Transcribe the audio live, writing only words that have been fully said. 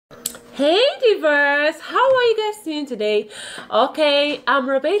Hey divers, how are you guys doing today? Okay, I'm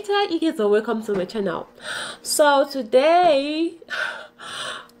Roberta. You guys are welcome to my channel. So today,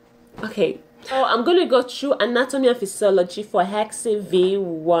 so I'm gonna go through anatomy and physiology for HESI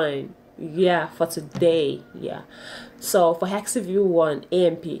V1. Yeah, for today. Yeah, so for HESI V1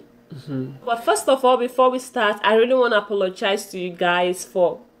 AMP. But first of all, before we start, I really want to apologize to you guys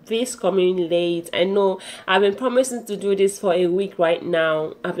for this coming late. I know I've been promising to do this for a week right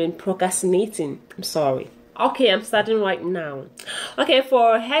now. I've been procrastinating. I'm sorry. Okay, I'm starting right now. Okay,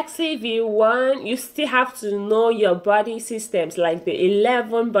 for HESI V1, you still have to know your body systems, like the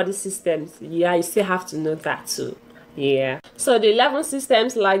 11 body systems. Yeah, you still have to know that too. Yeah, so the 11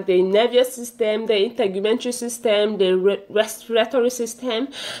 systems, like the nervous system, the integumentary system, the respiratory system,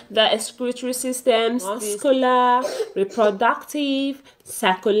 the excretory systems, muscular, reproductive,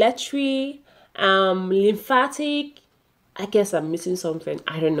 circulatory, lymphatic. I guess I'm missing something,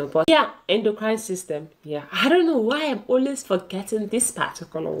 I don't know, but yeah, endocrine system. Yeah, I don't know why I'm always forgetting this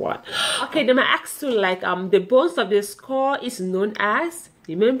particular one. Okay, then I asked you, like, the bones of the skull is known as,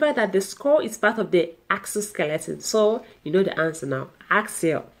 remember that the skull is part of the exoskeleton, so you know the answer now,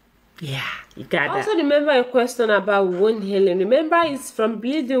 axial. Yeah, you got that. Also remember a question about wound healing. Remember, it's from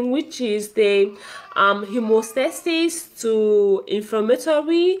bleeding, which is the hemostasis, to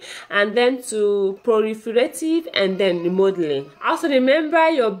inflammatory, and then to proliferative, and then remodeling. Also remember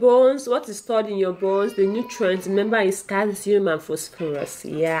your bones, what is stored in your bones, the nutrients. Remember, is calcium and phosphorus.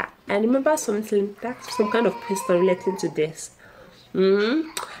 Yeah, and remember something, that's some kind of question relating to this.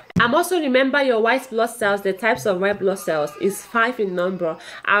 Also remember your white blood cells. The types of white blood cells is 5 in number.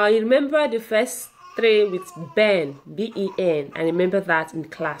 I remember the first 3 with Ben, B-E-N. I remember that in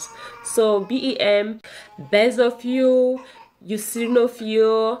class. So B-E-M, basophil,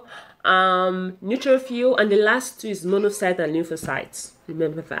 eosinophil, neutrophil, and the last 2 is monocyte and lymphocytes.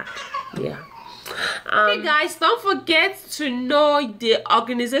 Remember that. Yeah. Okay guys, don't forget to know the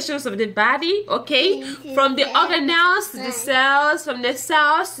organizations of the body. Okay, from the organelles to the cells, from the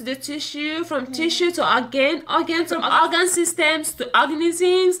cells to the tissue, from tissue to organs, from organ systems to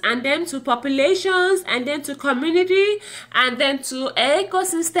organisms, and then to populations, and then to community, and then to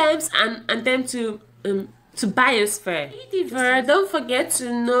ecosystems, and then to biosphere. Don't forget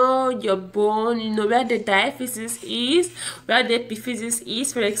to know your bone. You know where the diaphysis is, where the epiphysis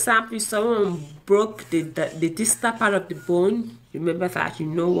is. For example, if someone broke the distal part of the bone, remember that, you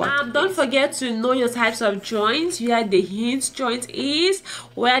know what. Don't forget to know your types of joints, where the hinge joint is,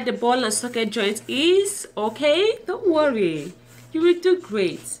 where the ball and socket joint is. Okay, don't worry, you will do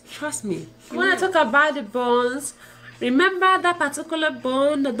great, trust me. When I talk about the bones, remember that particular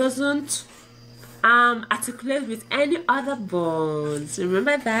bone that doesn't articulate with any other bones.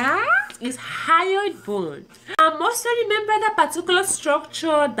 Remember that is hyoid bone. Also remember that particular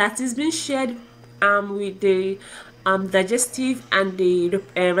structure that is being shared with the digestive and the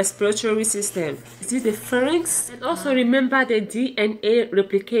respiratory system. Is it the pharynx? And also remember the DNA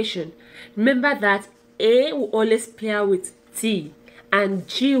replication. Remember that A will always pair with T and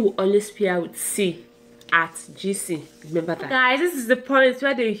G will always pair with C at GC. Remember that. Guys, this is the point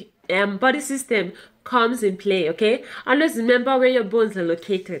where the body system comes in play. Okay, always remember where your bones are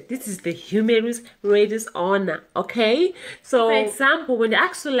located. This is the humerus, radius, ulna. Okay, so for example, when they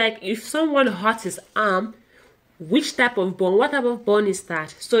ask you, like, if someone hurts his arm, which type of bone, what type of bone is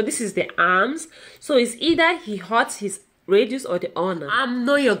that? So this is the arms, so it's either he hurts his radius or the ulna.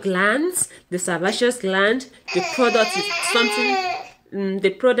 Know your glands. The sebaceous gland, the product is something, the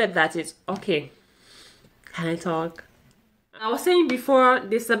product that is, okay, can I talk? I was saying before,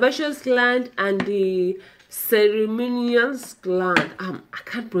 the sebaceous gland and the ceremoniosus gland. I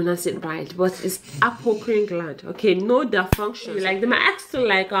can't pronounce it right, but it's apocrine gland. Okay, know their function. Like, they might ask you,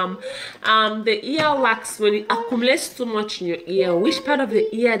 like, the ear wax, when it accumulates too much in your ear, which part of the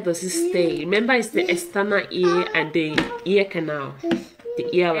ear does it stay? Remember, it's the external ear and the ear canal. The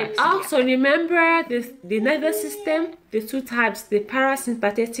earwax. Also remember the nervous system, the 2 types, the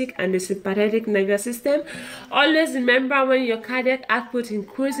parasympathetic and the sympathetic nervous system. Always remember when your cardiac output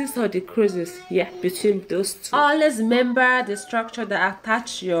increases or decreases. Yeah, between those 2. Always remember the structure that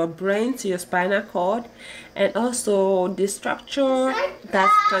attach your brain to your spinal cord, and also the structure that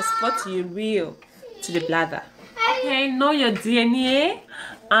transports urea to the bladder. Okay, know your DNA.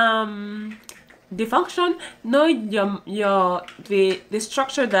 The function, know the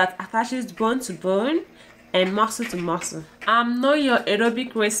structure that attaches bone to bone and muscle to muscle. Know your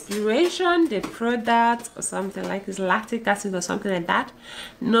aerobic respiration, the product or something like this, lactic acid or something like that.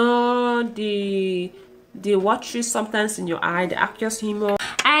 Know the watery substance in your eye, the aqueous humor.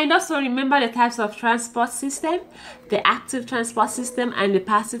 And also remember the types of transport system, the active transport system and the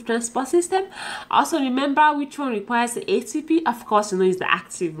passive transport system. Also remember which one requires the ATP. Of course, you know it's the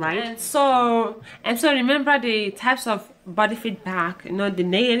active, right? And so remember the types of body feedback, you know, the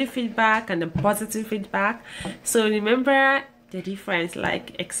negative feedback and the positive feedback. So remember the difference,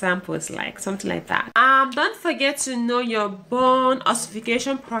 like examples, like something like that. Don't forget to know your bone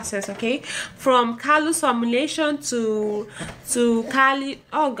ossification process, okay, from callus formulation to hematopia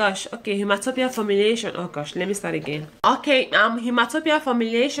formulation. Oh gosh, let me start again. Okay, hematopia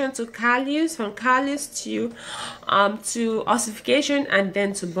formulation to callus, from callus to ossification, and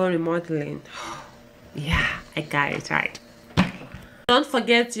then to bone remodeling. Yeah, I got it right. Don't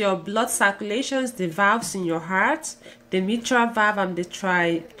forget your blood circulations, the valves in your heart, the mitral valve and the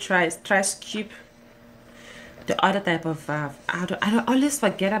tricuspid, the other type of valve. I don't always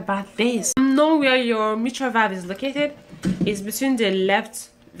forget about this. Know where your mitral valve is located. It's between the left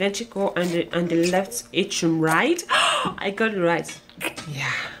ventricle and the left atrium, right? I got it right.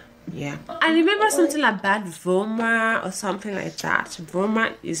 Yeah. I remember something about Voma or something like that.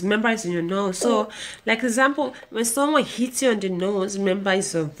 Voma is, remember, it's in your nose. So, like example, when someone hits you on the nose, remember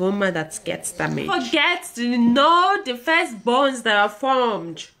it's a Voma that gets damaged. Forget to know the first bones that are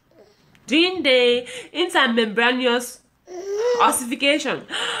formed during the intermembranous ossification.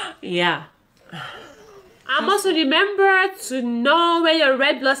 Yeah. Also remember to know where your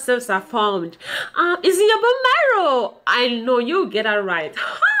red blood cells are formed. It's in your bone marrow. I know you get it right.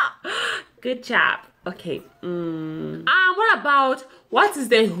 Good job. Okay. What is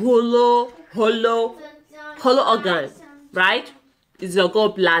the hollow organ? Right? It's your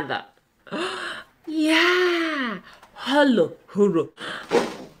gallbladder. Yeah. Hollow.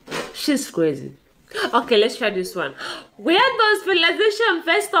 She's crazy. Okay, let's try this one. Where does fertilization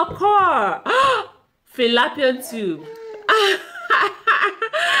first occur? Fallopian tube.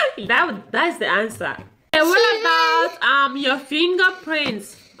 That's the answer. And what about your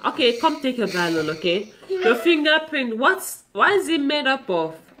fingerprints? Okay, come take your balloon, okay? Your fingerprint, what is it made up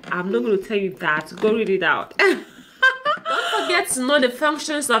of? I'm not going to tell you that. Go read it out. Don't forget to know the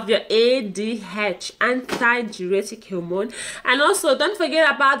functions of your ADH, antidiuretic hormone. And also, don't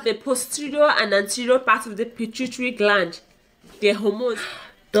forget about the posterior and anterior part of the pituitary gland, the hormones.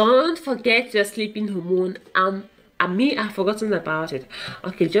 Don't forget your sleeping hormone. I've forgotten about it.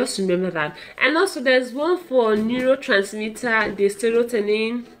 Okay, just remember that. And also, there's one for neurotransmitter, the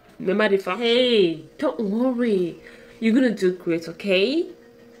serotonin. Remember the fact. Hey, don't worry. You're gonna do great, okay?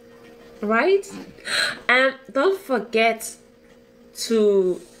 Right? And don't forget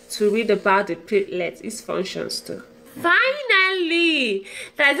to read about the platelets, its functions too. Finally,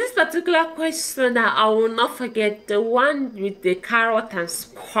 there's this particular question that I will not forget, the one with the carrot and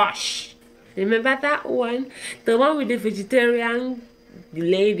squash. Remember that one? The one with the vegetarian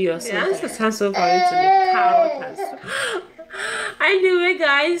lady or something. Yeah, that's sounds so funny to me. Carrot and squash. Anyway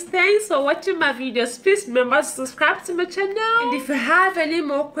guys, thanks for watching my videos. Please remember to subscribe to my channel, and if you have any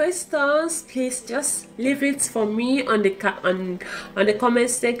more questions, please just leave it for me on the comment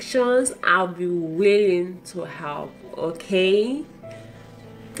sections. I'll be willing to help. Okay,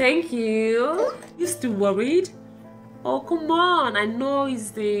 thank you. You still worried? Oh come on, I know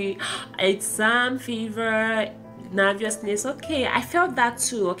it's the exam fever, nervousness. Okay, I felt that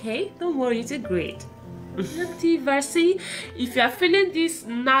too. Okay, don't worry, you did great. See, if you are feeling this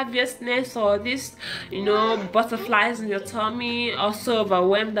nervousness or this, you know, butterflies in your tummy, also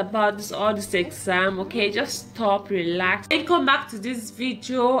overwhelmed about all this exam, okay, just stop, relax, and come back to this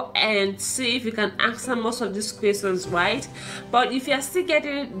video and see if you can answer most of these questions right. But if you are still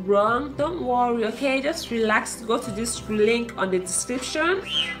getting it wrong, don't worry, okay, just relax. Go to this link on the description.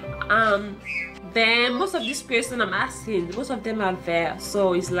 Then most of these questions I'm asking, most of them are there,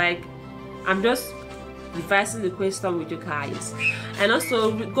 so it's like I'm just revising the question with you guys. And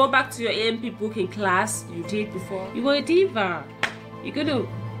also go back to your AMP book in class you did before. You were a diva. You're gonna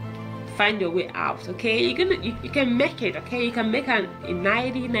find your way out, okay? You can make it, okay? You can make a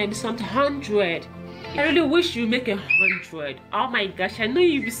 90 something, 100. I really wish you make 100. Oh my gosh, I know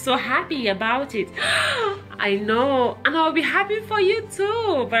you'll be so happy about it. I know, and I'll be happy for you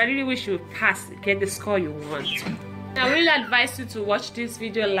too, but I really wish you pass, get the score you want. I really advise you to watch this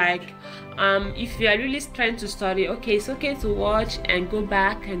video, like if you are really trying to study, okay, it's okay to watch and go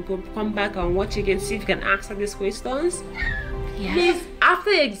back and come back and watch again, see if you can answer these questions. Yeah. Please,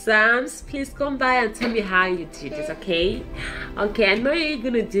 after exams, please come by and tell me how you did it, okay? Okay, I know you're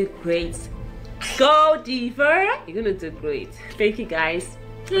gonna do great. Go Diva, you're gonna do great. Thank you guys.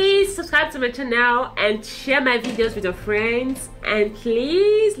 Please subscribe to my channel and share my videos with your friends, and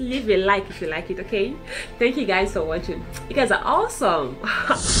please leave a like if you like it. Okay, thank you guys for watching. You guys are awesome.